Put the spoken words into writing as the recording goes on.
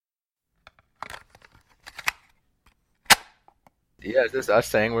Yeah, is this us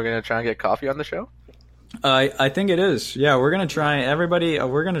saying we're gonna try and get Coffee on the show? I think it is. Yeah, we're gonna try. Everybody,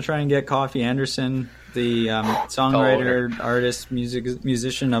 we're gonna try and get Coffee Anderson, the songwriter, artist,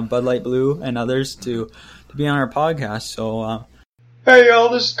 musician of Bud Light Blue and others, to be on our podcast. So, hey y'all,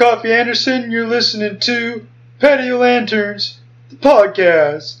 this is Coffee Anderson. You're listening to Patio Lanterns, the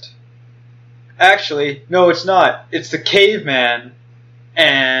podcast. Actually, no, it's not. It's the Caveman,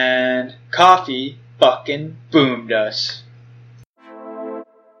 and Coffee fucking boomed us.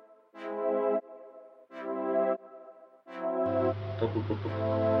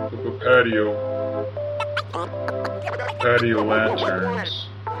 Patio lanterns.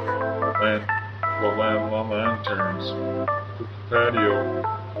 Lanterns. Patio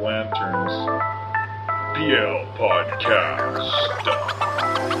lanterns. PL podcast.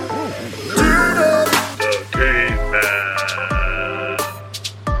 The caveman.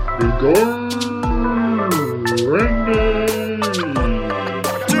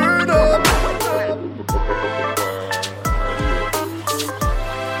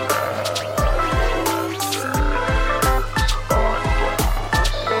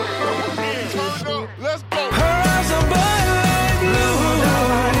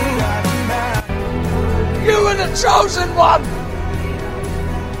 Chosen one!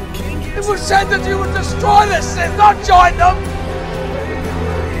 It was said that you would destroy the Sith, not join them!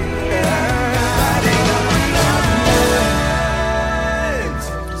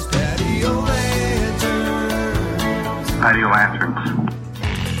 Patio lanterns.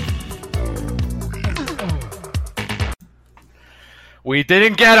 We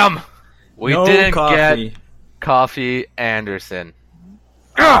didn't get him! We no didn't Coffee. get Coffee Anderson.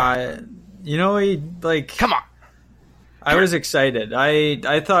 You know, Come on! I was excited.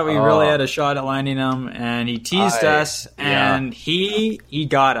 I thought we really had a shot at landing him, and he teased us, and he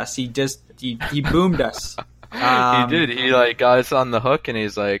got us. He boomed us. He did. He got us on the hook, and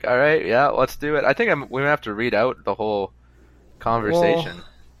he's like, "All right, yeah, let's do it." I think we're gonna have to read out the whole conversation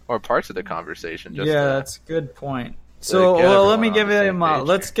or parts of the conversation. Just that's a good point. So, let me give him.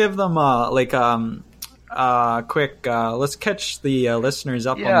 Let's give them quick. Let's catch the listeners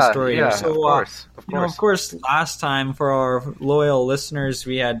up on the story here. So, of course, last time for our loyal listeners,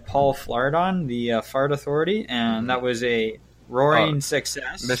 we had Paul Flart on, the Fart Authority, and that was a roaring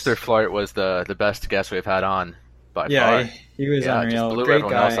success. Mr. Flart was the best guest we've had on by far. Yeah, he was unreal. Just blew Great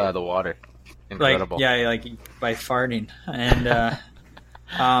everyone guy. else out of the water. Incredible. By farting, and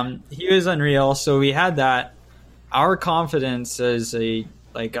he was unreal. So we had that. Our confidence as a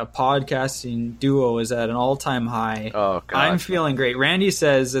podcasting duo is at an all-time high. Oh, God. I'm feeling great. Randy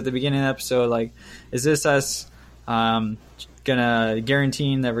says at the beginning of the episode, is this us guaranteeing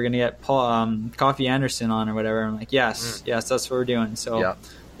that we're gonna get Coffee Anderson on or whatever? I'm like, yes, that's what we're doing. So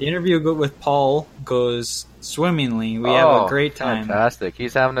the interview with Paul goes swimmingly. We have a great time. Fantastic.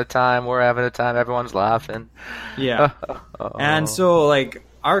 He's having a time. We're having a time. Everyone's laughing. Yeah. And so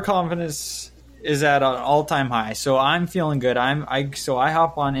our confidence is at an all-time high, so I'm feeling good. I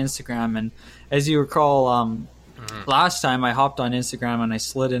hop on Instagram, and as you recall, last time I hopped on Instagram and I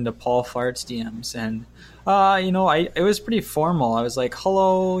slid into Paul Fart's DMs, and it was pretty formal. I was like,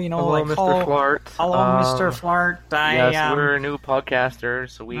 "Hello, hello, Mr. Flart. Hello, Mr. Flart. Yes, we're new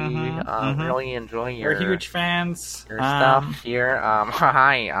podcasters. We really enjoy your. We're huge fans. Your stuff here.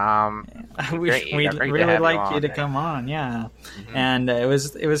 Hi. We'd really like you to come on. Yeah, and it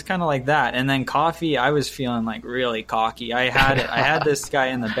was kind of like that. And then Coffee, I was feeling really cocky. I had this guy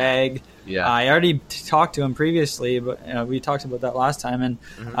in the bag. Yeah, I already talked to him previously, but we talked about that last time, and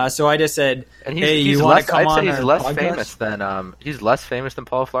so I just said, "Hey, you want to come on?" I'd say he's less famous than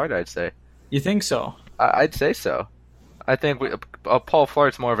Paul Flart. I'd say. You think so? I'd say so. I think Paul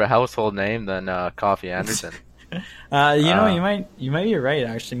Flart's more of a household name than Coffee Anderson. You might be right.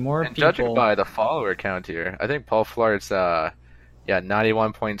 Actually, more people. Judging by the follower count here, I think Paul Flart's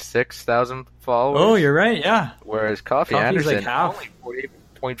 91.6 thousand followers. Oh, you're right. Yeah. Whereas Coffee Anderson half. only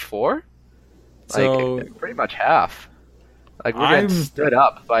 48.4. So pretty much half. We're getting stood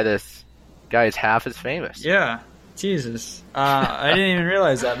up by this guy who's half as famous. Yeah. Jesus. I didn't even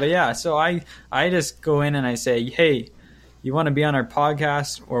realize that. But yeah, so I just go in and I say, "Hey, you want to be on our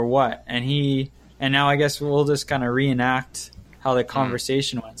podcast or what?" And now I guess we'll just kind of reenact how the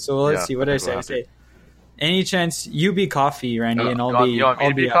conversation went. So let's see. What did I say? I say, "Any chance you be Coffee, Randy, and I'll be." You want me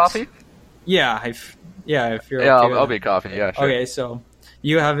to be Coffee? Yeah. If you're I'll be Coffee. Yeah. Sure. Okay. So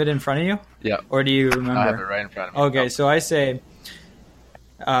you have it in front of you? Yeah. Or do you remember? I have it right in front of me. Okay. So I say,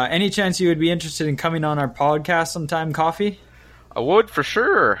 any chance you would be interested in coming on our podcast sometime, Coffee? I would for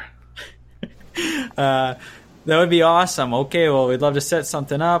sure. That would be awesome. Okay, well, we'd love to set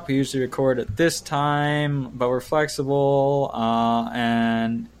something up. We usually record at this time, but we're flexible.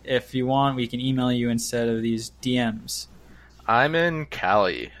 And if you want, we can email you instead of these DMs. I'm in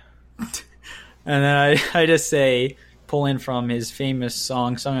Cali. And then I just say, pull in from his famous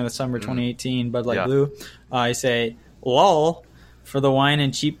song of the Summer 2018, Bud Light Blue. I say, lol, for the wine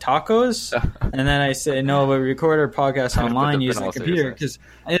and cheap tacos. And then I say, no, but we record our podcast online using the computer. Because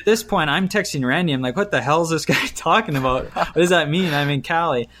at this point, I'm texting Randy. I'm like, what the hell is this guy talking about? What does that mean? I'm in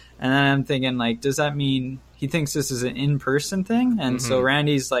Cali. And then I'm thinking, like, does that mean he thinks this is an in-person thing? And so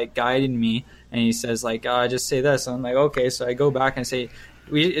Randy's, like, guiding me. And he says, like, just say this. And I'm like, okay. So I go back and say,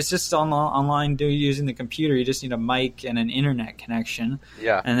 it's just online using the computer. You just need a mic and an internet connection.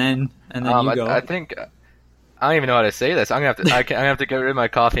 Yeah. And then you go. I think... I don't even know how to say this. I'm gonna have to get rid of my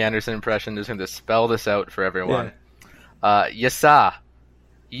Coffee Anderson impression. Just gonna spell this out for everyone. Yesa.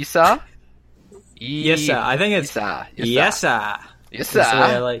 Isa? Yesa. I think it's Yesa. Yesa. That's the way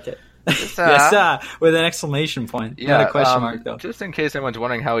I like it. Yesa. With an exclamation point. Yeah, not a question mark, though. Just in case anyone's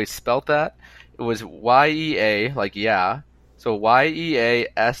wondering how he spelt that, it was Y-E-A, like yeah. So Y-E-A-S-A-H,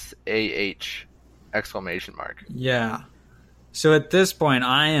 exclamation mark. Yeah. So at this point,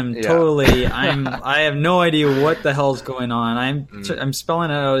 I am totally. I have no idea what the hell's going on. I'm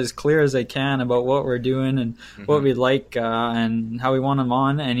spelling it out as clear as I can about what we're doing and what we'd like and how we want him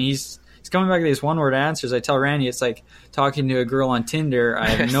on. And he's coming back to these one-word answers. I tell Randy it's like talking to a girl on Tinder. I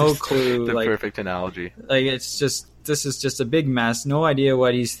have no clue. The perfect analogy. Like this is just a big mess. No idea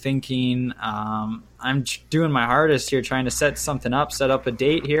what he's thinking. I'm doing my hardest here, trying to set something up, set up a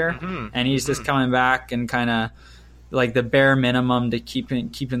date here, and he's just coming back and kind of. Like the bare minimum to keeping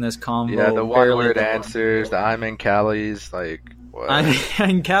this convo. Yeah, the one-word answers, the I'm in Cali's, like what? I'm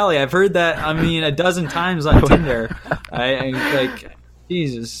in Cali. I've heard that. I mean, a dozen times on Tinder. I like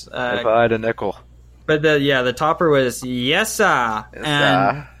Jesus. If I had a nickel. But the topper was yesa,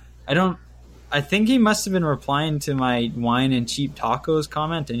 and I think he must have been replying to my wine and cheap tacos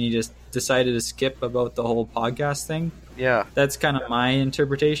comment, and he just decided to skip about the whole podcast thing. Yeah, that's kind of my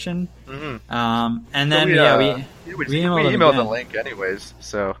interpretation. And then we emailed the link anyways,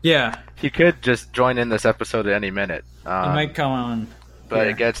 so yeah, he could just join in this episode at any minute. He might come on, but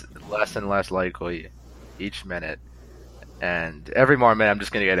it gets less and less likely each minute, and every more minute I'm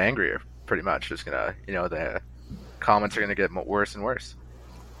just gonna get angrier. Pretty much, just gonna the comments are gonna get worse and worse.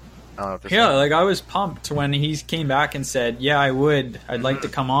 Like I was pumped when he came back and said, "Yeah, I would. I'd like to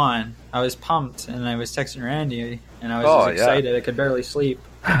come on." I was pumped, and I was texting Randy, and I was excited. I could barely sleep.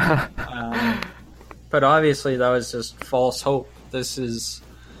 But obviously, that was just false hope. This is,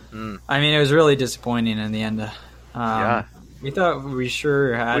 I mean, it was really disappointing in the end. We thought we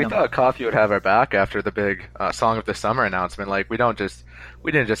sure had. We thought Coffee would have our back after the big Song of the Summer announcement. Like we didn't just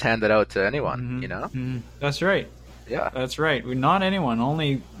hand it out to anyone. That's right. Yeah, that's right. Not anyone,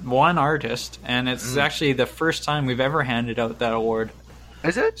 only one artist, and it's actually the first time we've ever handed out that award.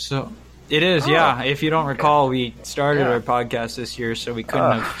 Is it? So it is, yeah. If you don't recall, we started our podcast this year, so we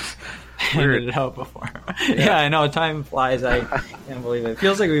couldn't have handed it out before. Yeah, I know. Time flies. I can't believe it. It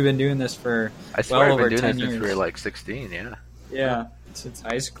feels like we've been doing this for over 10 years. Since we were like 16, yeah. Yeah, since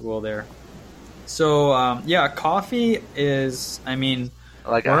high school there. So, Coffee is, I mean...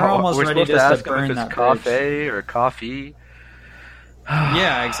 Like we're almost ready to burn if that it's coffee or coffee.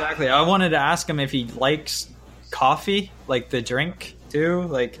 Yeah, exactly. I wanted to ask him if he likes coffee, like the drink too.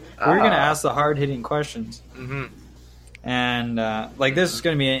 Like we're gonna ask the hard-hitting questions, and like this is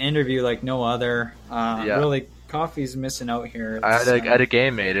gonna be an interview like no other. Really, coffee's missing out here. I had a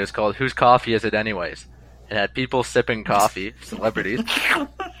game made. It was called "Whose Coffee Is It Anyways?" It had people sipping coffee, celebrities.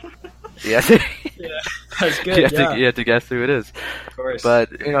 Yeah, that's good. You have to guess who it is. Of course. But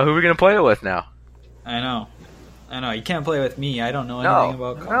who are we gonna play it with now? I know. You can't play with me. I don't know anything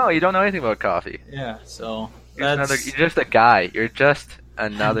about coffee. No, you don't know anything about coffee. Yeah, so you're just a guy. You're just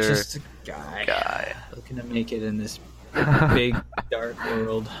another. Just a guy looking to make it in this big dark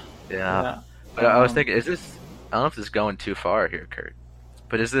world. Yeah. But I was thinking, is this? I don't know if this is going too far here, Kurt.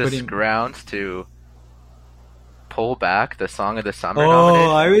 But is this grounds to pull back the Song of the Summer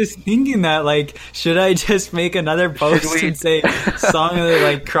nomination? I was thinking that, like, should I just make another post and say Song of the,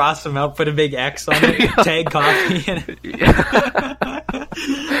 like, cross them out, put a big X on it, tag Coffee in it?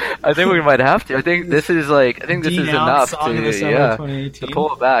 I think we might have to. I think this is enough to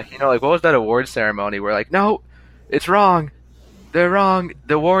pull it back. Like, what was that award ceremony where, like, no, it's wrong. They're wrong.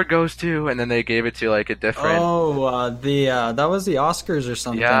 The award goes to, and then they gave it to, like, a different... that was the Oscars or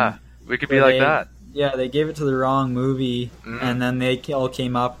something. Yeah, we could be like that. Yeah, they gave it to the wrong movie, and then they all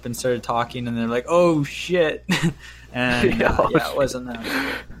came up and started talking, and they're like, "Oh shit!" And it wasn't that.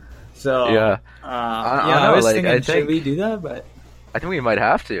 So yeah, I was thinking, should we do that? But I think we might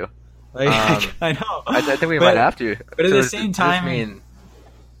have to. Like, I know. I think we might have to. But at the same time, can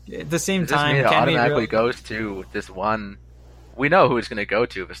it automatically goes to this one. We know who it's going to go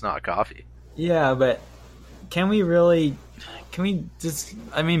to if it's not coffee. Yeah, but can we really? Can we just?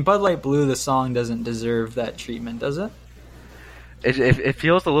 I mean, Bud Light Blue, the song doesn't deserve that treatment, does it? It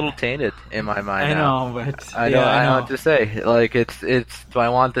feels a little tainted in my mind. I know, but I know what to say. Like it's. Do I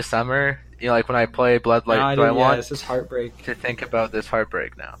want the summer? You know, like when I play Bud Light, do I want this is heartbreak to think about this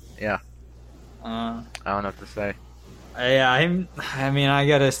heartbreak now? Yeah. I don't know what to say. I mean, I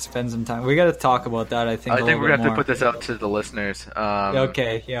gotta spend some time. We gotta talk about that. I think we're gonna have to put this out to the listeners.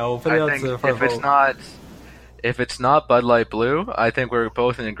 Okay, yeah, we'll put it out to the if it's not Bud Light Blue, I think we're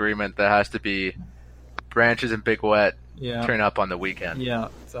both in agreement that has to be Branches and Big Wet. Yeah. Turn Up on the Weekend. Yeah,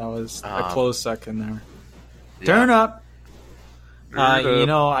 that was a close second there. Yeah. Turn Up. You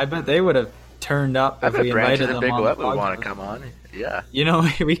know, I bet they would have turned up if we invited them Big on Wet the podcast. would want to come on. Yeah. You know,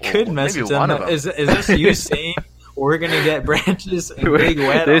 we could message them. Is this you saying we're going to get Branches and Big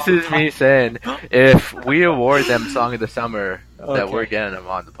Wet? This is me saying if we award them Song of the Summer, that we're getting them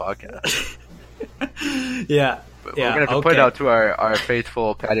on the podcast. Yeah. We're going to have to put it out to our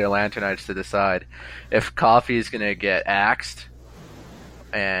faithful Patio Lanternites to decide if Coffee is going to get axed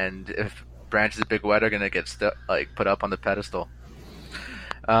and if Branches and Big Wet are going to get put up on the pedestal.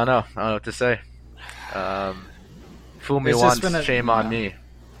 I don't know what to say. Fool me once, shame on me.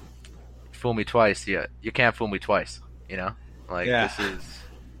 Fool me twice, you can't fool me twice. You know, this is.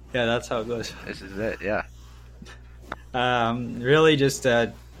 Yeah, that's how it goes. This is it. Yeah. Really, just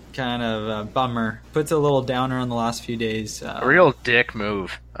a kind of a bummer. Puts a little downer on the last few days. A real dick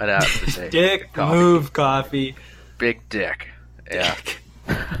move, I'd have to say. Dick move, Coffee. Big dick. Yeah.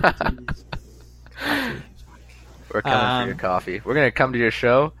 We're coming for your coffee. We're gonna come to your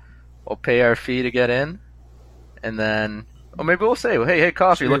show. We'll pay our fee to get in, and then, maybe we'll say, "Hey,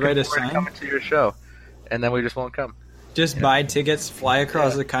 Coffee, looking forward to coming to your show," and then we just won't come. Just buy tickets, fly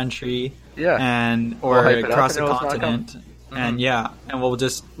across the country, or across the continent, and and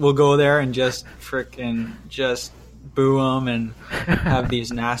we'll go there and just frickin' just boo them and have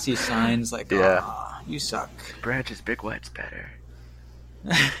these nasty signs like, you suck. Branches Big Wet's better.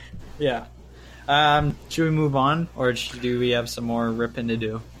 Yeah. Should we move on, or do we have some more ripping to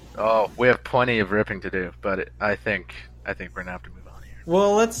do? Oh, we have plenty of ripping to do, but I think we're gonna have to move on here.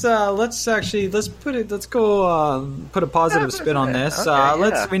 Well, let's put a positive spin on this.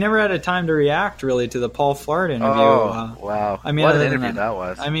 We never had a time to react really to the Paul Flart interview. Oh, wow! I mean, what an interview that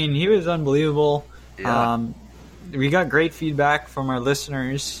was. I mean, he was unbelievable. Yeah. We got great feedback from our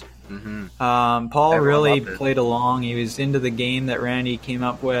listeners. Mm-hmm. Paul really played along. He was into the game that Randy came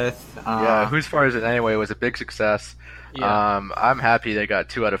up with. Whose Far Is It Anyway was a big success. Yeah. I'm happy they got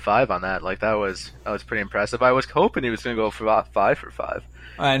 2 out of 5 on that. Like that was pretty impressive. I was hoping he was going to go for 5 for 5.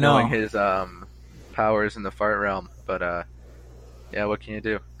 I know, knowing his powers in the fart realm. But what can you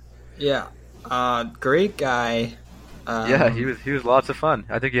do? Yeah, great guy. He was lots of fun.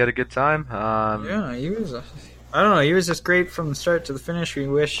 I think he had a good time. He was. I don't know. He was just great from the start to the finish. We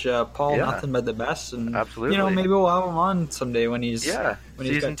wish Paul nothing but the best, and absolutely, maybe we'll have him on someday when he's got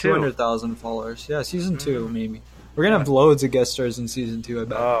 200,000 followers. Yeah, season 2 maybe. We're gonna have loads of guest stars in season 2. I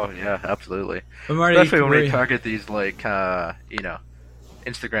bet. Oh yeah, absolutely. Especially when we target these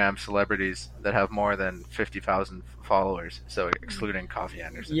Instagram celebrities that have more than 50,000 followers. So excluding Coffee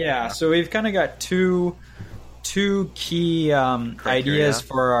Anderson. Yeah. So we've kind of got two key ideas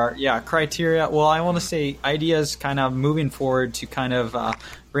for our criteria. Well, I want to say ideas kind of moving forward to kind of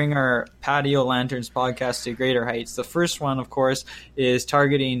bring our Patio Lanterns podcast to greater heights. The first one, of course, is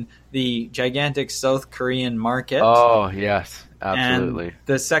targeting the gigantic South Korean market. Oh, yes, absolutely. And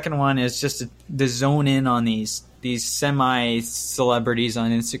the second one is just to zone in on these semi-celebrities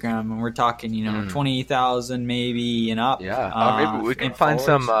on Instagram, and we're talking, 20,000 maybe and up. Yeah, maybe we can find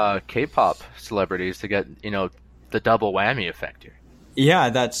some K-pop celebrities to get, the double whammy effect here. Yeah,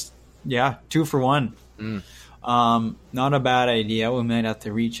 that's 2 for 1. Not a bad idea. We might have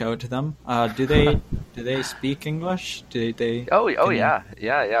to reach out to them. Do they speak English? Do they? Oh yeah.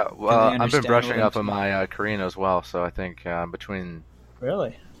 Well, I've been brushing up on my Korean as well, so I think between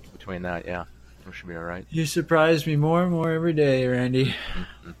that, we should be all right. You surprise me more and more every day, Randy.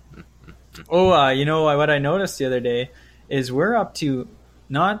 What I noticed the other day is we're up to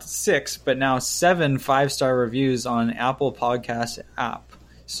not 6, but now 7 5-star reviews on Apple Podcast app.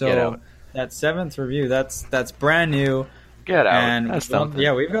 So that 7th review, that's brand new. Get out. And that's something.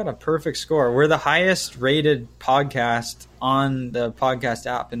 Yeah, we've got a perfect score. We're the highest rated podcast on the podcast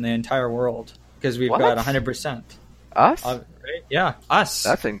app in the entire world because we've got 100%. Us? Right? Yeah, us.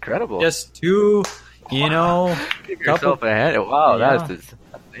 That's incredible. Just two, you know, give yourself a hand. Wow, that's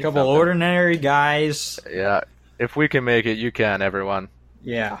a couple ordinary guys. Yeah, if we can make it, you can, everyone.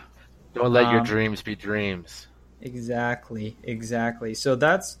 Yeah. Don't let your dreams be dreams. Exactly. So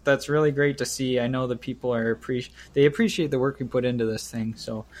that's really great to see. I know the people they appreciate the work we put into this thing.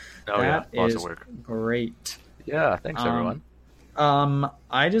 So that is great. Yeah, thanks everyone.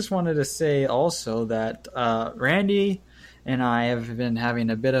 I just wanted to say also that Randy and I have been having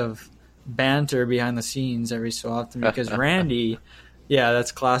a bit of banter behind the scenes every so often because Randy. Yeah,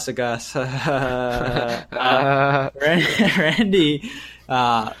 that's classic us. Randy,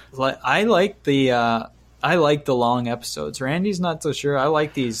 I like the long episodes. Randy's not so sure. I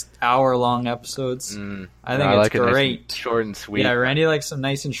like these hour-long episodes. I think it's great. Nice short and sweet. Yeah, Randy likes them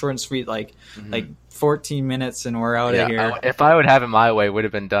nice and short and sweet, like 14 minutes and we're out of here. If I would have it my way, it would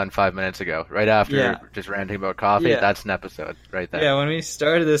have been done 5 minutes ago. Right after just ranting about coffee, that's an episode right there. Yeah, when we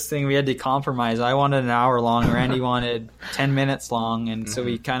started this thing, we had to compromise. I wanted an hour long. Randy wanted 10 minutes long. And so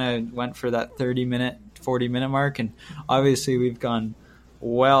we kind of went for that 30-minute, 40-minute mark. And obviously we've gone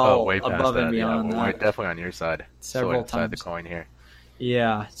way above and beyond that. We're definitely on your side. Several times. Side of the coin here.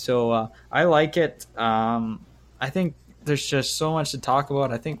 Yeah, so I like it. I think there's just so much to talk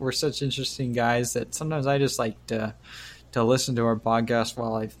about. I think we're such interesting guys that sometimes I just like to listen to our podcast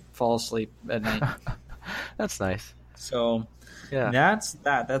while I fall asleep at night. That's nice. So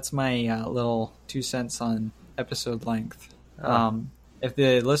that's my little 2 cents on episode length. If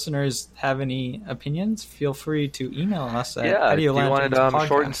the listeners have any opinions, feel free to email us at do you want it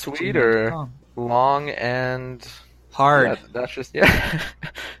short and sweet or long and hard? Yeah, that's just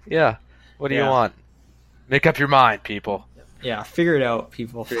yeah. What do you want? Make up your mind, people. Yeah, figure it out,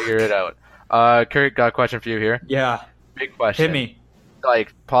 people. Figure it out. Kurt, got a question for you here. Yeah. Big question. Hit me.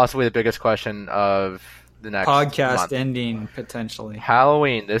 Like, possibly the biggest question of the next podcast month. Ending, potentially.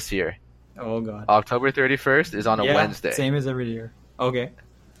 Halloween this year. Oh, God. October 31st is on a Wednesday. Same as every year. Okay.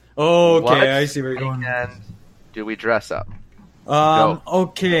 Okay, I see where you're going. And do we dress up?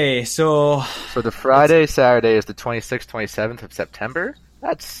 Okay, so the Friday, Saturday is the 26th, 27th of September.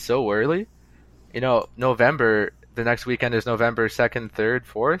 That's so early. You know, November, the next weekend is November 2nd, 3rd,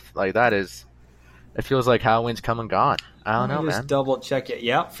 4th. Like, it feels like Halloween's come and gone. I don't know, man. Just double check it.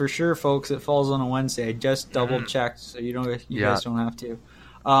 Yeah, for sure, folks. It falls on a Wednesday. I just double checked, so you guys don't have to.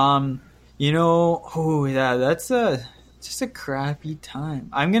 That's just a crappy time.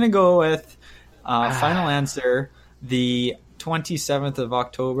 I'm going to go with final answer, the 27th of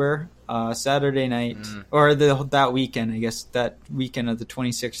October, Saturday night, or that weekend, I guess, that weekend of the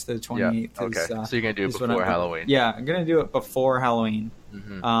 26th to the 28th. Yeah, okay. So you're going to do it before Halloween. Yeah, I'm going to do it before Halloween.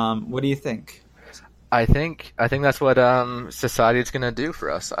 What do you think? I think that's what society is going to do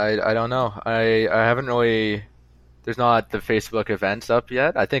for us. I don't know. I haven't really... There's not the Facebook events up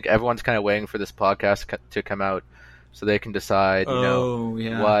yet. I think everyone's kind of waiting for this podcast to come out so they can decide,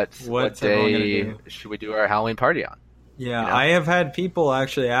 what day should we do our Halloween party on. Yeah, I have had people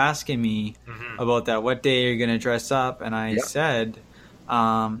actually asking me about that. What day are you going to dress up? And I said,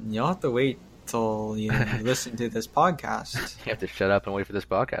 you'll have to wait till you listen to this podcast. You have to shut up and wait for this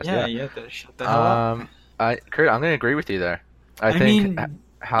podcast. Yeah, you have to shut the hell up. Kurt, I'm going to agree with you there. I think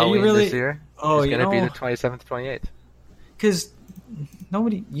Halloween this year is going to be the 27th, 28th. Because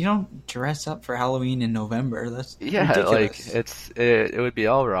you don't dress up for Halloween in November. That's ridiculous. It would be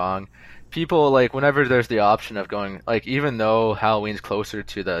all wrong. People, like, whenever there's the option of going, like, even though Halloween's closer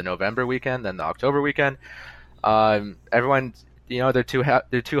to the November weekend than the October weekend, everyone, they're too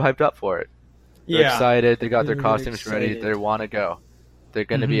hyped up for it. They're excited. They got their costumes ready. They want to go. They're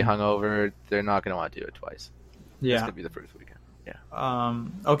going to be hungover. They're not going to want to do it twice. Yeah. It's going to be the first weekend. Yeah.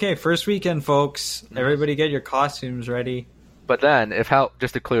 Okay, first weekend, folks. Everybody get your costumes ready. But then,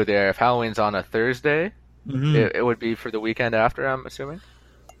 just to clear the air, if Halloween's on a Thursday, it would be for the weekend after, I'm assuming?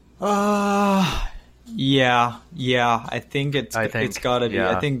 Yeah. I think it's got to be.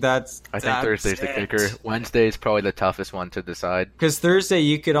 Yeah. I think that's Thursday's the kicker. Wednesday's probably the toughest one to decide. Because Thursday,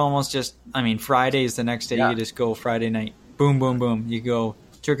 you could almost Friday is the next day. You just go Friday night. Boom, boom, boom. You go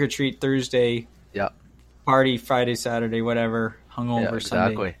trick-or-treat Thursday. Yeah. Party Friday, Saturday, whatever. Hungover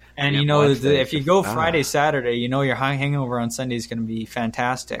Sunday. And if you go Friday, Saturday, your hangover on Sunday is going to be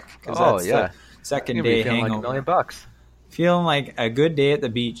fantastic. Because that's the second day hangover. Like $1,000,000. Feeling like a good day at the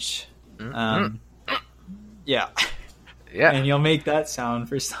beach. Yeah. And you'll make that sound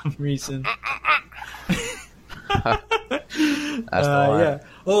for some reason. That's the one. Yeah.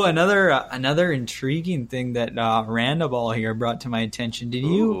 Oh, another intriguing thing that Randaball here brought to my attention. Did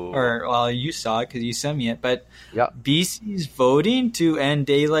you, you saw it because you sent me it, but BC's voting to end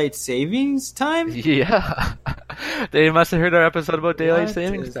daylight savings time? Yeah. They must have heard our episode about daylight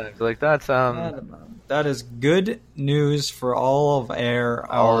savings time. Like that's that is good news for all of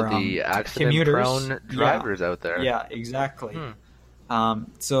our the accident-prone drivers out there. Yeah, exactly.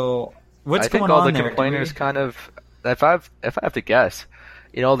 So what's I think going all on the there? complainers kind of, if I have to guess,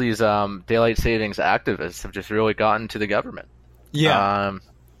 all these daylight savings activists have just really gotten to the government. Yeah.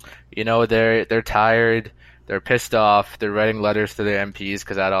 They're tired, they're pissed off, they're writing letters to their MPs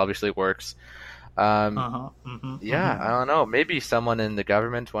because that obviously works. I don't know. Maybe someone in the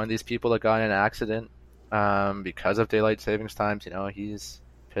government, one of these people that got in an accident because of daylight savings times, he's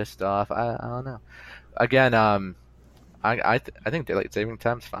pissed off. I don't know. Again, I think daylight saving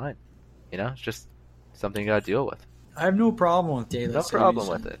time's fine. It's just something you gotta deal with. I have no problem with daylight savings. No problem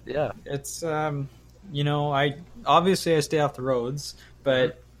with it. Yeah. It's I stay off the roads,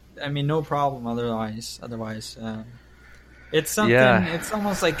 but I mean no problem otherwise. It's something. Yeah. It's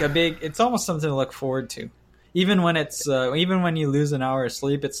almost like it's almost something to look forward to. Even when even when you lose an hour of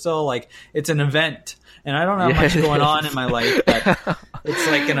sleep, it's still like it's an event. And I don't have much going on in my life, but it's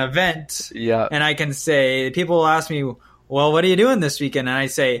like an event. Yeah. And I can say, people will ask me, well, what are you doing this weekend? And I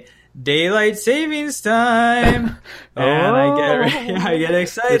say, daylight savings time. And I get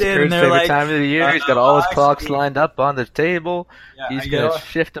excited. It's and they're favorite like, time of the year. He's got all his clocks lined up on the table. Yeah, he's going to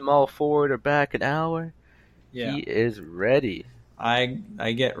shift them all forward or back an hour. Yeah. He is ready. I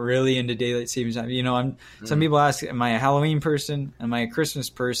get really into daylight savings time. Some people ask, am I a Halloween person? Am I a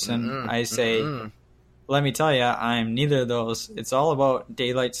Christmas person? I say, let me tell you, I'm neither of those. It's all about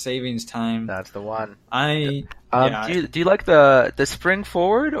daylight savings time. That's the one. Do you like the spring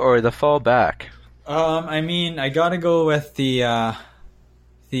forward or the fall back? I gotta go with the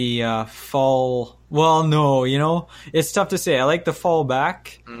fall. Well, no, it's tough to say. I like the fall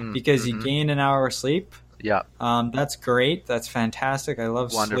back because you gain an hour of sleep. Yeah. That's great. That's fantastic. I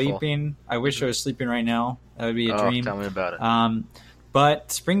love sleeping. I wish I was sleeping right now. That would be a dream. Tell me about it.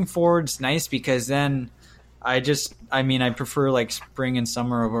 But spring forward's nice because then I prefer like spring and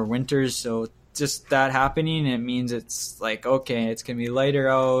summer over winters. So just that happening, it means it's like, okay, it's going to be lighter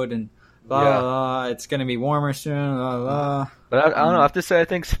out and blah, blah, blah. It's going to be warmer soon, blah, blah. But I don't know. I have to say, I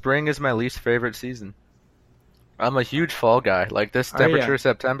think spring is my least favorite season. I'm a huge fall guy. Like this temperature,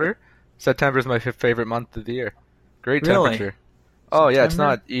 September is my favorite month of the year. Great temperature. Really? Oh, yeah, it's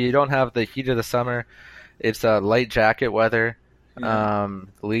not. You don't have the heat of the summer. It's light jacket weather. Yeah.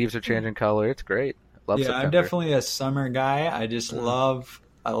 The leaves are changing color. It's great. Love September. I'm definitely a summer guy. I just love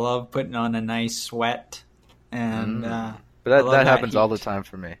putting on a nice sweat. And but that happens all the time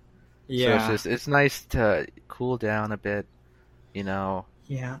for me. Yeah. So it's nice to cool down a bit. Yeah.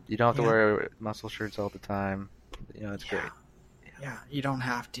 You don't have to wear muscle shirts all the time. It's great. Yeah, you don't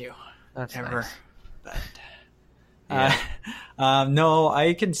have to. That's ever. Nice. But no,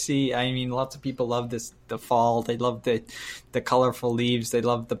 I can see. I mean, lots of people love the fall. They love the colorful leaves. They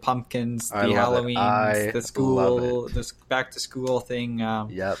love the pumpkins, the Halloweens, the school, the back to school thing.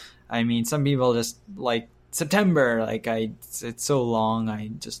 Yep. I mean, some people just like September. Like it's so long. I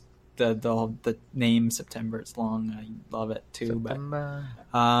just the name September. It's long. I love it too. September.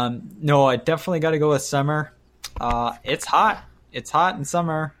 But no, I definitely got to go with summer. It's hot. It's hot in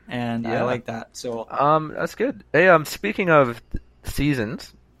summer, and I like that. So that's good. Hey, speaking of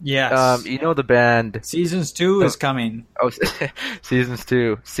seasons, yes, the band Seasons 2 is coming. Oh, Seasons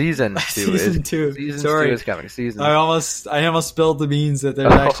 2. Season 2 Season 2. Season Sorry. 2 is coming. Season. I almost spilled the beans that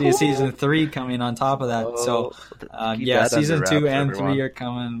there's actually a Season 3 coming on top of that. So Season 2 and 3 are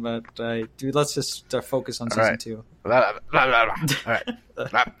coming. But dude, let's just focus on Season 2. All right.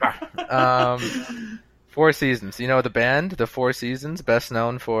 Four Seasons. The band, the Four Seasons, best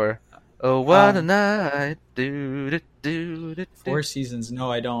known for "Oh What a Night." Four Seasons. No,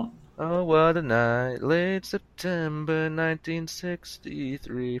 I don't. Oh what a night, late September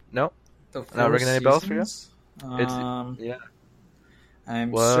 1963. No, not ringing any bells for you. It's I'm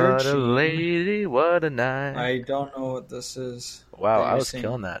what searching. What a lady, what a night. I don't know what this is. Wow, I was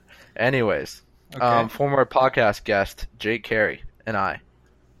killing that. Anyways, former podcast guest Jake Carey and I.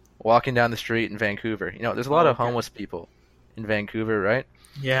 Walking down the street in Vancouver. There's a lot of homeless people in Vancouver, right?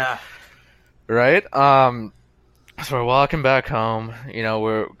 Yeah. Right? So we're walking back home.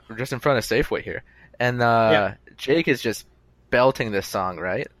 We're just in front of Safeway here. And Jake is just belting this song,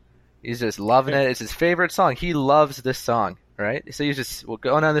 right? He's just loving it. It's his favorite song. He loves this song, right? So we're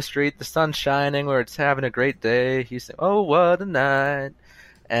going down the street, the sun's shining, we're having a great day. He's saying, "Oh, what a night."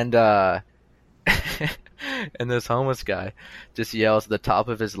 And, and this homeless guy just yells at the top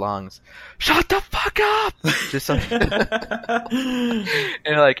of his lungs, "Shut the fuck up!" Just like, and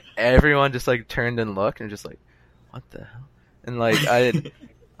like everyone just like turned and looked and just like, what the hell? And like I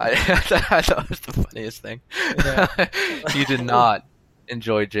I thought that was the funniest thing. Yeah. He did not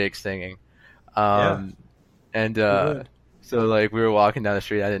enjoy Jake singing. And so like we were walking down the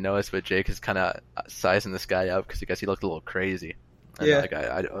street, I didn't notice, but Jake is kind of sizing this guy up because I guess he looked a little crazy. And like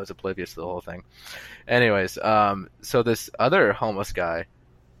I was oblivious to the whole thing. Anyways, so this other homeless guy,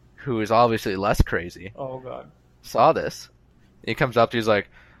 who is obviously less crazy, saw this. He comes up to, he's like,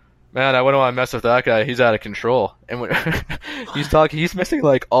 "Man, I wouldn't want to mess with that guy. He's out of control." And when he's missing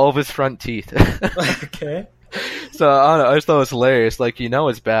like all of his front teeth. Okay. So I don't know. I just thought it was hilarious. Like,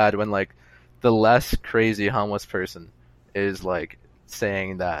 it's bad when like the less crazy homeless person is like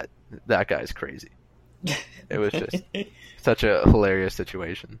saying that guy's crazy. It was just such a hilarious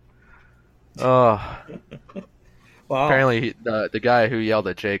situation. Oh. Wow. Apparently, the guy who yelled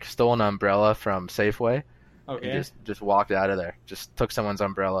at Jake stole an umbrella from Safeway. Okay. He just walked out of there. Just took someone's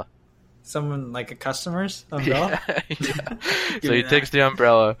umbrella. Someone, like a customer's umbrella? Yeah. So he takes the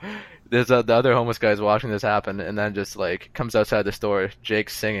umbrella. There's the other homeless guy's watching this happen, and then just like comes outside the store.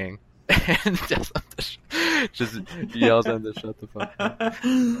 Jake's singing, and just yells at him to shut the fuck up.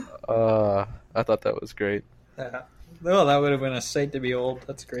 I thought that was great. Yeah. Well, that would have been a sight to behold.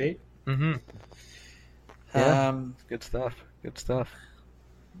 That's great. Mm-hmm. Yeah. Good stuff.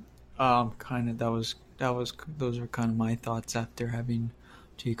 Those were kind of my thoughts after having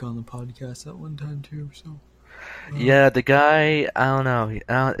Jake on the podcast at one time too. So. Yeah, the guy, I don't know.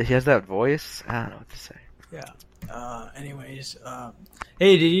 He has that voice. I don't know what to say. Yeah. Anyways,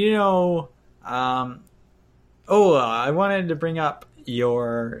 hey, did you know? I wanted to bring up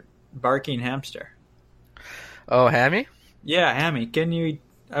your barking hamster. Oh, Hammy? Yeah, Hammy.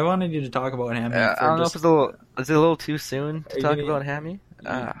 I wanted you to talk about Hammy. I don't know if is it a little too soon to talk about Hammy?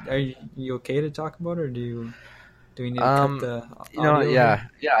 Are you okay to talk about it, or do we need to cut the audio? Yeah,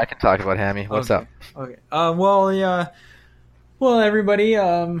 I can talk about Hammy. What's up? Okay. Well, everybody,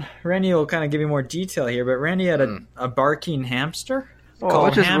 Randy will kind of give you more detail here, but Randy had a barking hamster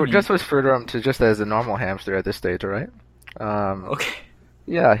called Hammy. Just was refer to him to just as a normal hamster at this stage, right? Okay.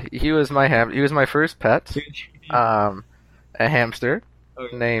 Yeah, he was my first pet. A hamster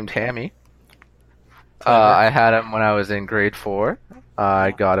named Hammy. I had him when I was in grade 4.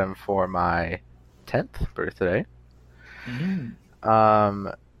 I got him for my 10th birthday. I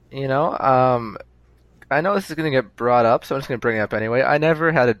know this is going to get brought up, so I'm just going to bring it up anyway. I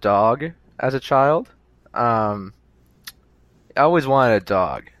never had a dog as a child. I always wanted a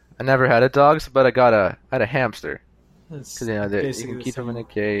dog. I never had a dog, but I had a hamster. Because you can keep him in a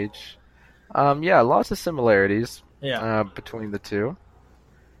cage. Lots of similarities between the two.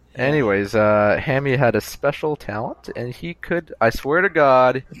 Yeah. Anyways, Hammy had a special talent, and I swear to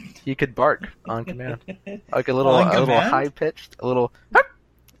God, he could bark on command. Like a little high-pitched, like a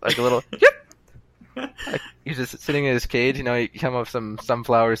little, yep! Like he's just sitting in his cage, he come up with some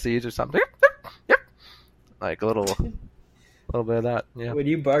sunflower seeds or something. Yep! Like a little bit of that, yeah. Would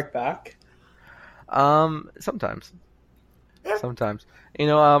you bark back? Sometimes.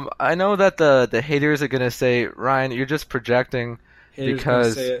 I know that the haters are going to say, Ryan, you're just projecting. Haters are going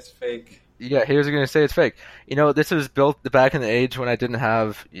to say it's fake. Yeah, haters are going to say it's fake. This was built back in the age when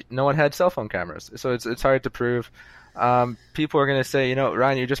no one had cell phone cameras, so it's hard to prove. People are going to say,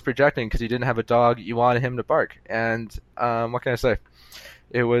 Ryan, you're just projecting because you didn't have a dog. You wanted him to bark, and what can I say?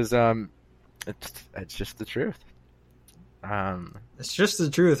 It was it's just the truth. It's just the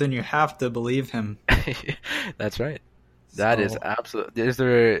truth, and you have to believe him. That's right. That is absolute. Is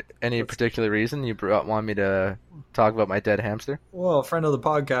there any particular reason you want me to talk about my dead hamster? Well, a friend of the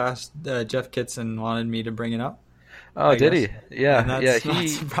podcast, Jeff Kitson, wanted me to bring it up. Oh, did he? Yeah, and that's not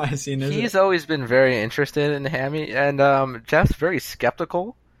surprising, is He's always been very interested in Hammy, and Jeff's very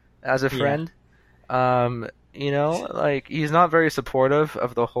skeptical as a friend. Yeah. He's not very supportive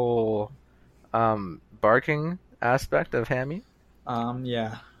of the whole barking aspect of Hammy.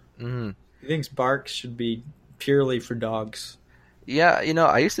 Yeah. Mm-hmm. He thinks bark should be purely for dogs. Yeah,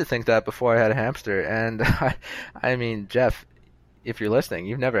 I used to think that before I had a hamster, and I mean, Jeff, if you're listening,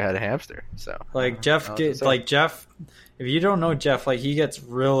 you've never had a hamster, so Jeff, if you don't know Jeff, he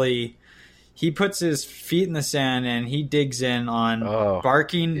puts his feet in the sand and he digs in on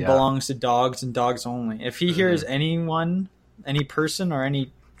barking belongs to dogs and dogs only. If he hears any person or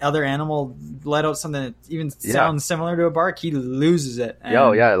any other animal let out something that even sounds similar to a bark, he loses it.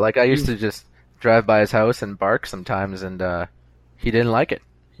 I used to just drive by his house and bark sometimes, and he didn't like it.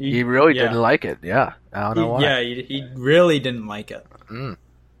 He really didn't like it. Yeah, I don't know why. Yeah, he really didn't like it. And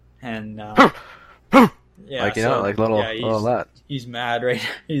little that. He's mad right.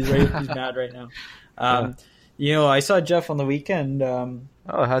 He's mad right now. I saw Jeff on the weekend.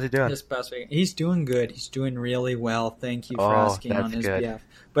 Oh, how's he doing? This past week, he's doing good. He's doing really well. Thank you for asking on his behalf.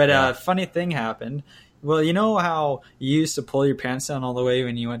 But funny thing happened. Well, you know how you used to pull your pants down all the way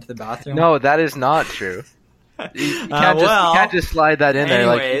when you went to the bathroom? No, that is not true. You can't just slide that in there.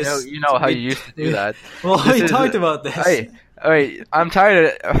 Like you know how you used to do that. Well, we talked about this. Hey, all right, I'm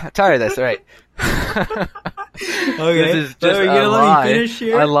tired of this. All right. Okay, this is just a lie.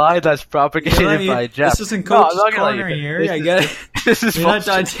 A lie that's propagated by Jeff. This isn't Coach's Corner here. I get it. This is not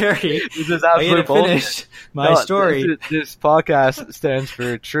Don Terry. This is absolute bullshit. Finish my story. This podcast stands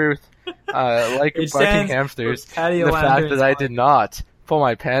for truth. Like barking hamsters. The fact that I did not pull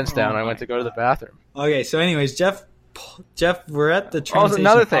my pants down. I went to go to the bathroom. Okay, so anyways, Jeff, we're at the train station.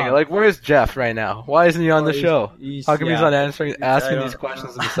 Another thing, like, where's Jeff right now? Why isn't he on the show? How come he's not asking these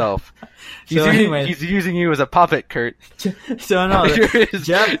questions himself? He's using you as a puppet, Kurt. So no,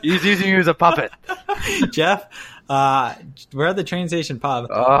 Jeff, he's using you as a puppet. Jeff, we're at the train station pub,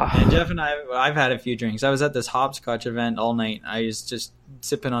 and Jeff and I've had a few drinks. I was at this hopscotch event all night. I was just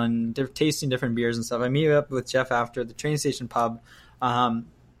sipping on, tasting different beers and stuff. I meet up with Jeff after the train station pub.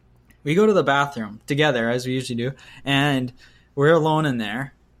 We go to the bathroom together, as we usually do, and we're alone in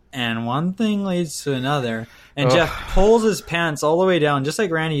there, and one thing leads to another, and Jeff pulls his pants all the way down, just like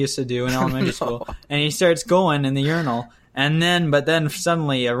Randy used to do in elementary school, and he starts going in the urinal, but then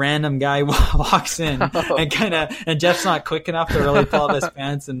suddenly a random guy walks in, and Jeff's not quick enough to really pull up his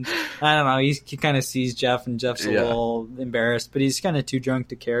pants, and I don't know, he kind of sees Jeff, and Jeff's a little embarrassed, but he's kind of too drunk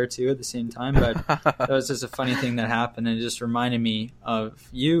to care too at the same time, but that was just a funny thing that happened, and it just reminded me of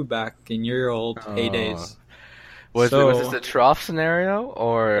you back in your old heydays. Was this a trough scenario,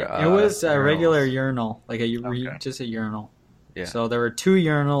 or it was a regular urinal, like just a urinal. Yeah. So there were two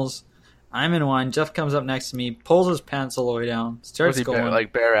urinals. I'm in one. Jeff comes up next to me, pulls his pants all the way down, starts going.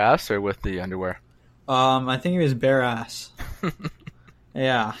 Bare ass or with the underwear? I think he was bare ass.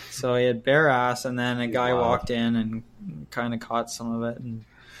 Yeah. So he had bare ass, and then a guy walked in and kind of caught some of it, and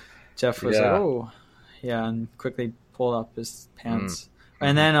Jeff was like, "Oh, yeah," and quickly pulled up his pants.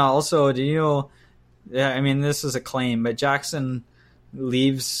 And then also, do you know? Yeah, I mean, this is a claim, but Jackson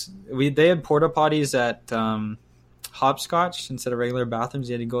leaves. They had porta potties at Hopscotch instead of regular bathrooms.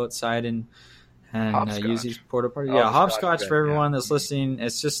 You had to go outside and use these porta potties. Yeah, Hopscotch for everyone that's listening.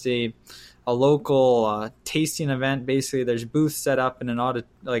 It's just a local tasting event. Basically, there's booths set up in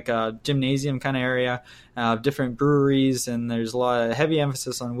a gymnasium kind of area of different breweries, and there's a lot of heavy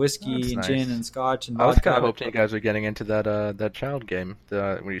emphasis on whiskey and gin and scotch and vodka. I was kind of hoping you guys were getting into that child game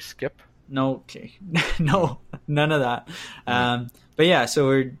where you skip. No, okay. No, none of that. But yeah,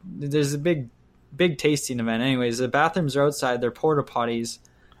 so there's a big tasting event. Anyways, the bathrooms are outside. They're porta potties.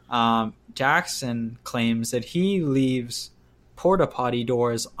 Jackson claims that he leaves porta potty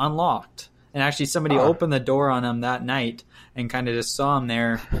doors unlocked. And actually somebody opened the door on him that night and kind of just saw him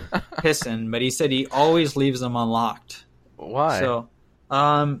there pissing. But he said he always leaves them unlocked. Why? So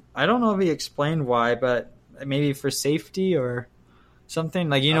I don't know if he explained why, but maybe for safety or something.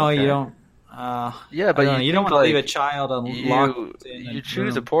 Like, you don't... but you don't want to leave a child unlocked. You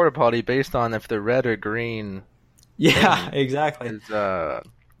choose a porta potty based on if the red or green. Yeah, exactly.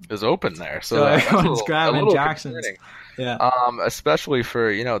 Is open there, so everyone's grabbing Jackson's. Concerning. Yeah. Especially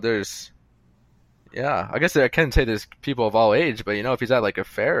for there's. Yeah, I guess I can't say there's people of all age, but if he's at like a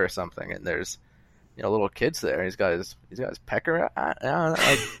fair or something and there's little kids there, he's got his pecker, or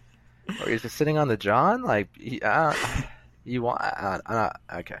he's just sitting on the john, like you want?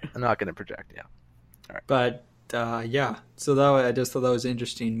 Okay, I'm not going to project. Yeah, all right. But so I just thought that was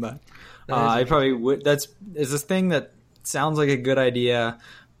interesting. But I probably would. It's this thing that sounds like a good idea,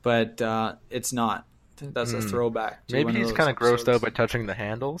 but it's not. That's a throwback. Maybe he's kind of grossed out by touching the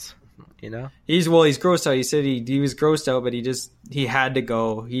handles. He's grossed out. He said he was grossed out, but he had to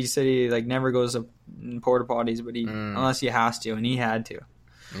go. He said he never goes to porta potties, but unless he has to, and he had to.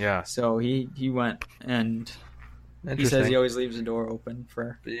 Yeah. So he went and. He says he always leaves the door open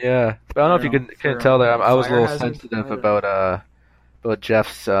for. Yeah, but I don't know if you can tell there. I was a little sensitive about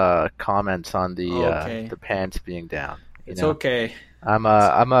Jeff's comments on the pants being down. It's okay. I'm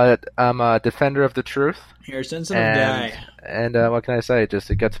a defender of the truth. You're a sensitive guy. And what can I say?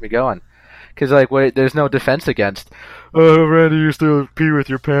 It gets me going. Because there's no defense against. Oh, Randy used to pee with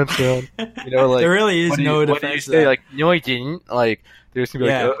your pants down. There really is no defense. What do you say? No, I didn't. There's gonna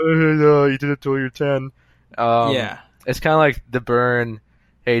be you did it till you're 10. It's kind of like the burn.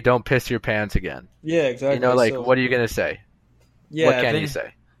 Hey, don't piss your pants again. Yeah, exactly. What are you gonna say? Yeah, what can you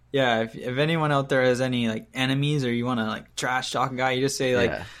say? Yeah, if anyone out there has any enemies, or you want to trash talk a guy, you just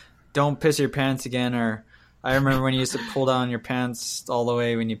say don't piss your pants again. Or I remember when you used to pull down your pants all the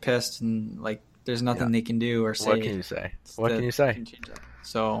way when you pissed, and there's nothing they can do or say. What can you say? What can you say?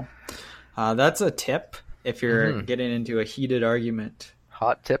 So that's a tip if you're getting into a heated argument.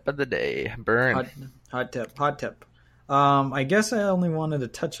 Hot tip of the day. Burn. Hot tip. I guess I only wanted to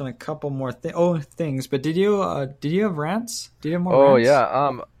touch on a couple more things, but did you have rants? Did you have more rants?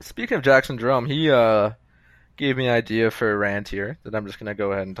 Yeah. Speaking of Jackson Jerome, he gave me an idea for a rant here that I'm just going to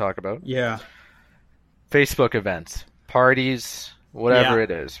go ahead and talk about. Yeah. Facebook events, parties, whatever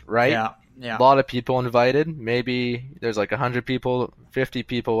it is, right? Yeah. A lot of people invited. Maybe there's like 100 people, 50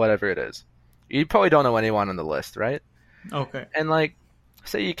 people, whatever it is. You probably don't know anyone on the list, right? Okay. And like,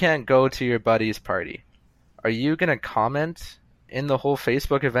 say you can't go to your buddy's party. Are you going to comment in the whole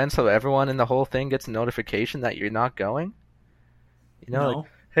Facebook event so everyone in the whole thing gets a notification that you're not going? You know, no. Like,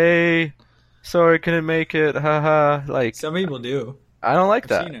 hey, sorry, couldn't make it, haha. Like, some people do. I don't like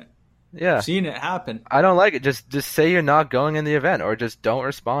that. I've seen it. Yeah. I've seen it happen. I don't like it. Just say you're not going in the event, or just don't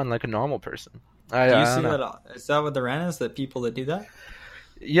respond like a normal person. Do you see that? Is that what the rant is? That people that do that?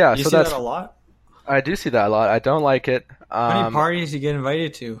 Yeah. Do you so see that's that a lot? I do see that a lot. I don't like it. How many parties do you get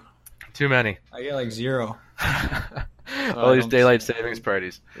invited to? Too many. I get like 0. All these daylight savings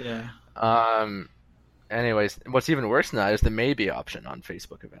parties. Yeah. Anyways, what's even worse than that is the maybe option on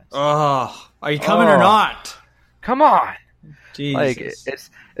Facebook events. Oh, are you coming or not? Come on. Jesus. Like it's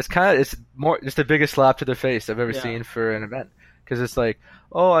the biggest slap to the face I've ever seen for an event, because it's like,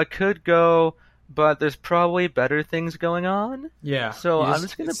 oh, I could go, but there's probably better things going on. Yeah. So I'm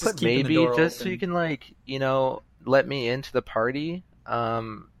just gonna put maybe just so you can let me into the party.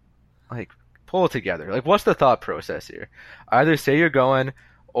 Like, pull it together. Like, what's the thought process here? Either say you're going,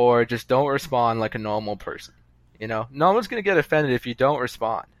 or just don't respond like a normal person. You know, no one's gonna get offended if you don't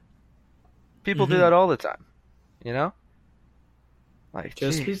respond. People do that all the time. You know, like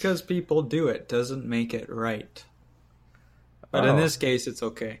just because people do it doesn't make it right. But in this case, it's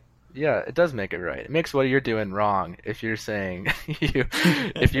okay. Yeah, it does make it right. It makes what you're doing wrong if you're saying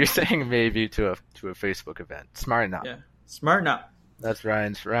if you're saying maybe to a Facebook event. Smart enough. Yeah, smart enough. That's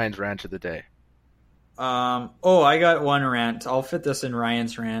Ryan's rant of the day. I got one rant. I'll fit this in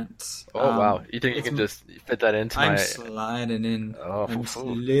Ryan's rant. Oh wow! You think you can just fit that into I'm sliding in. Oh, I'm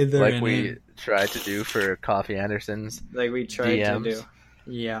slithering like we in. tried to do for Coffee Anderson's. Like we tried DMs. to do.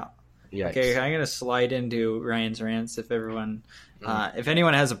 Yeah. Yikes. Okay, I'm gonna slide into Ryan's rants. If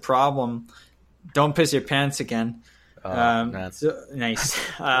anyone has a problem, don't piss your pants again. Nice.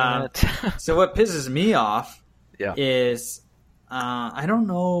 So what pisses me off is I don't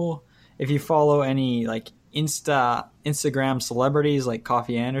know if you follow any like Instagram celebrities like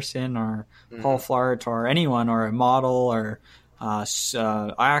Coffee Anderson or Paul Flart or anyone, or a model or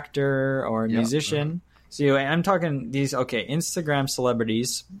actor or a musician. So I'm talking these Instagram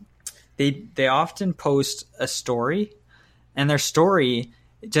celebrities. They often post a story, and their story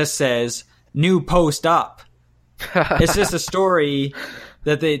just says "new post up." It's just a story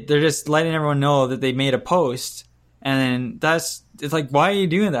that they're just letting everyone know that they made a post, and it's like, why are you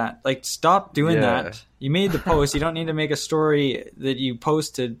doing that? Like, stop doing that. You made the post. You don't need to make a story that you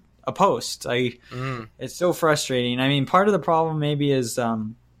posted a post. It's so frustrating. I mean, part of the problem maybe is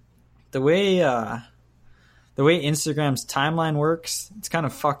the way Instagram's timeline works. It's kind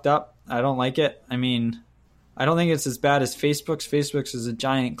of fucked up. I don't like it. I mean, I don't think it's as bad as Facebook's. Facebook's is a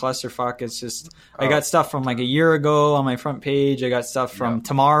giant clusterfuck. It's just, I got stuff from like a year ago on my front page. I got stuff from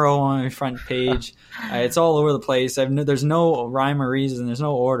tomorrow on my front page. It's all over the place. There's no rhyme or reason. There's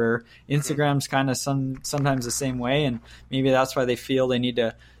no order. Instagram's kind of sometimes the same way, and maybe that's why they feel they need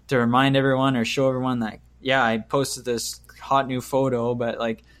to remind everyone or show everyone that, I posted this hot new photo, but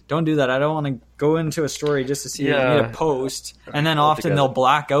like, don't do that. I don't want to go into a story just to see you need a post, and then often they'll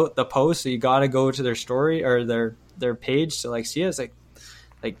black out the post, so you got to go to their story or their page to like see it. It's like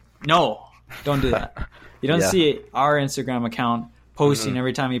no, don't do that. You don't see our Instagram account posting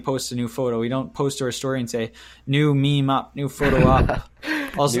every time you post a new photo. We don't post to our story and say new meme up, new photo up.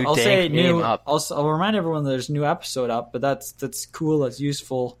 I'll say new. I'll remind everyone there's a new episode up, but that's cool. That's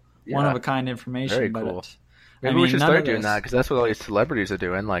useful. One of a kind information. Very cool. Maybe we should start doing that, because that's what all these celebrities are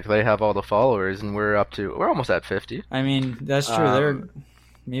doing. Like, they have all the followers, and we're almost at 50. I mean, that's true.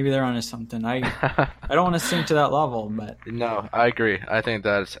 Maybe they're onto something. I don't want to sink to that level, but no, I agree. I think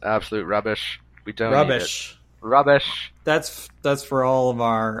that's absolute rubbish. We don't need it. Rubbish. That's for all of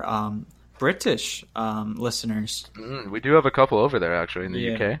our British listeners. We do have a couple over there, actually, in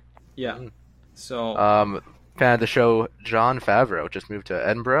the UK. Yeah. So fan of the show Jon Favreau just moved to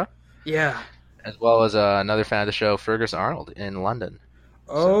Edinburgh. Yeah. As well as another fan of the show, Fergus Arnold, in London.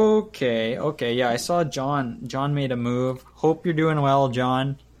 Okay. Yeah, I saw John. John made a move. Hope you're doing well,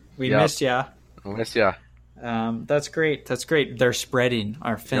 John. We missed ya. We missed ya. That's great. They're spreading.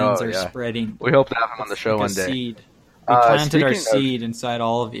 Our fans are spreading. We hope to have him on the show one day. Seed. We planted our seed inside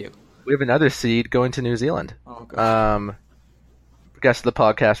all of you. We have another seed going to New Zealand. Oh, gosh. Guest of the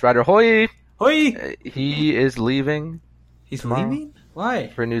podcast, Ryder Hoy. Hoy! He is leaving. He's leaving? Why?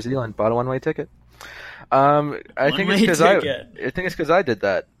 For New Zealand. Bought a one-way ticket. I think it's because I did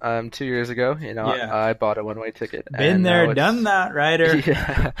that 2 years ago. I bought a one-way ticket. Been there, done that, Ryder.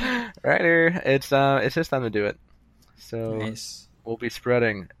 Yeah, Ryder. It's just time to do it. So nice. We'll be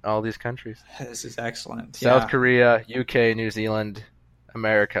spreading all these countries. This is excellent. South Korea, UK, New Zealand,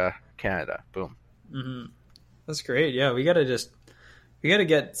 America, Canada. Boom. Mm-hmm. That's great. Yeah, we gotta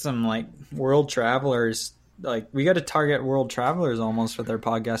get some like world travelers. Like we got to target world travelers almost with their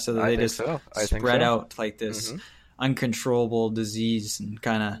podcast so that they just spread out like this uncontrollable disease and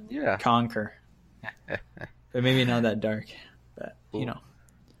kind of conquer. But maybe not that dark. But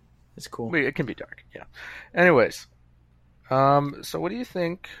it's cool. It can be dark. Yeah. Anyways, so what do you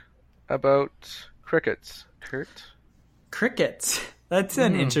think about crickets, Kurt? Crickets. That's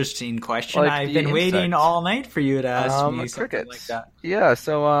an interesting question. Like I've been waiting all night for you to ask me something like that. Yeah.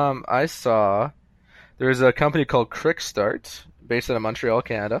 So I saw. There's a company called Crickstart, based out of Montreal,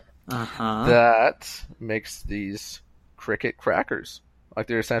 Canada, that makes these cricket crackers. Like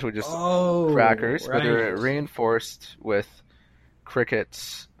they're essentially just crackers, but they're reinforced with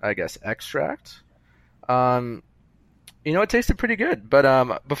crickets, I guess, extract. It tasted pretty good.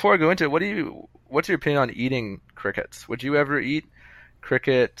 But before I go into it, what's your opinion on eating crickets? Would you ever eat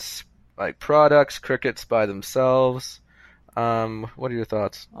crickets like products, crickets by themselves? What are your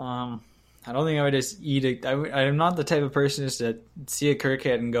thoughts? I don't think I would just eat it. I'm not the type of person just to see a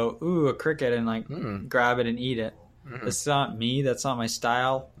cricket and go, ooh, a cricket, and like grab it and eat it. Mm-hmm. That's not me. That's not my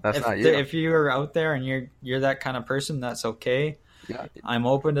style. That's not you. If you're out there and you're that kind of person, that's okay. Yeah. I'm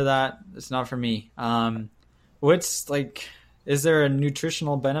open to that. It's not for me. Is there a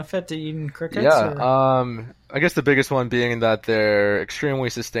nutritional benefit to eating crickets? Yeah. I guess the biggest one being that they're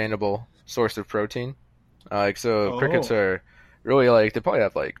extremely sustainable source of protein. Crickets are really they probably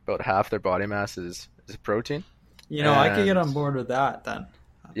have about half their body mass is protein. I could get on board with that then.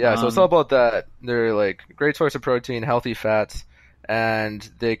 Yeah, so it's all about that. They're great source of protein, healthy fats, and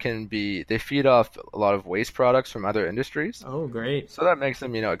they feed off a lot of waste products from other industries. Oh, great. So that makes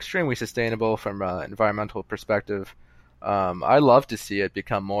them, extremely sustainable from an environmental perspective. I love to see it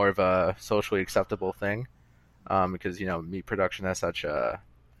become more of a socially acceptable thing, because meat production has such a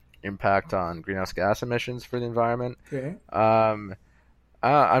impact on greenhouse gas emissions for the environment. Okay. I'm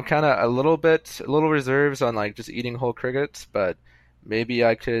kind of a little reserves on just eating whole crickets, but maybe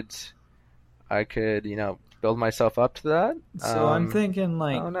I could build myself up to that. So I'm thinking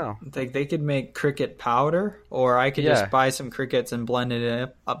I don't know. They could make cricket powder, or I could just buy some crickets and blend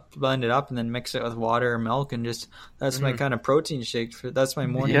it up, and then mix it with water or milk, and that's my kind of protein shake. That's my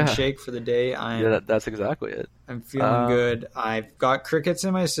morning shake for the day. That's exactly it. I'm feeling good. I've got crickets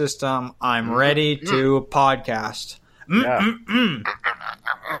in my system. I'm ready to podcast. There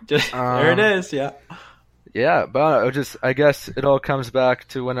it is. Yeah. Yeah, but I guess it all comes back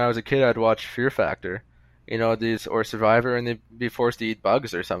to when I was a kid. I'd watch Fear Factor. Or Survivor, and they'd be forced to eat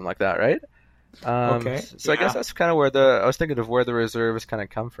bugs or something like that, right? Okay. So I guess that's kind of where I was thinking of where the reserves kind of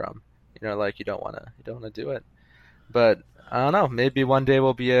come from. You don't want to do it, but I don't know. Maybe one day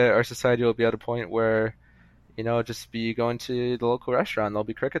our society will be at a point where, just be going to the local restaurant. There'll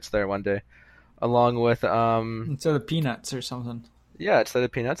be crickets there one day, along with instead of peanuts or something. Yeah, instead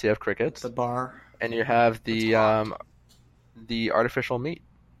of peanuts, you have crickets. The bar, and you have the artificial meat.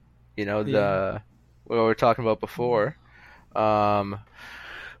 What we were talking about before,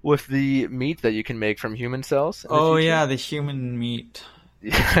 with the meat that you can make from human cells. The human meat.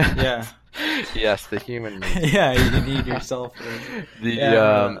 Yeah. Yes, the human meat. Yeah, you can eat yourself.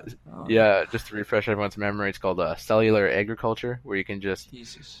 Just to refresh everyone's memory, it's called cellular agriculture, where you can just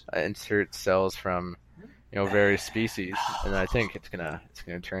insert cells from various species, and I think it's gonna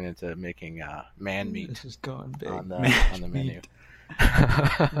turn into making man meat. This is going big on the menu.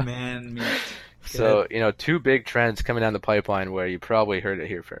 Man meat. So, two big trends coming down the pipeline where you probably heard it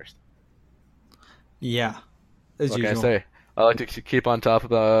here first. Yeah. As what usual. Can I say? I like to keep on top of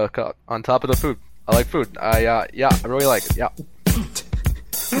the food. I like food. I really like it. Yeah.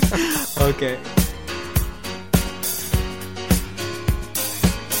 Okay.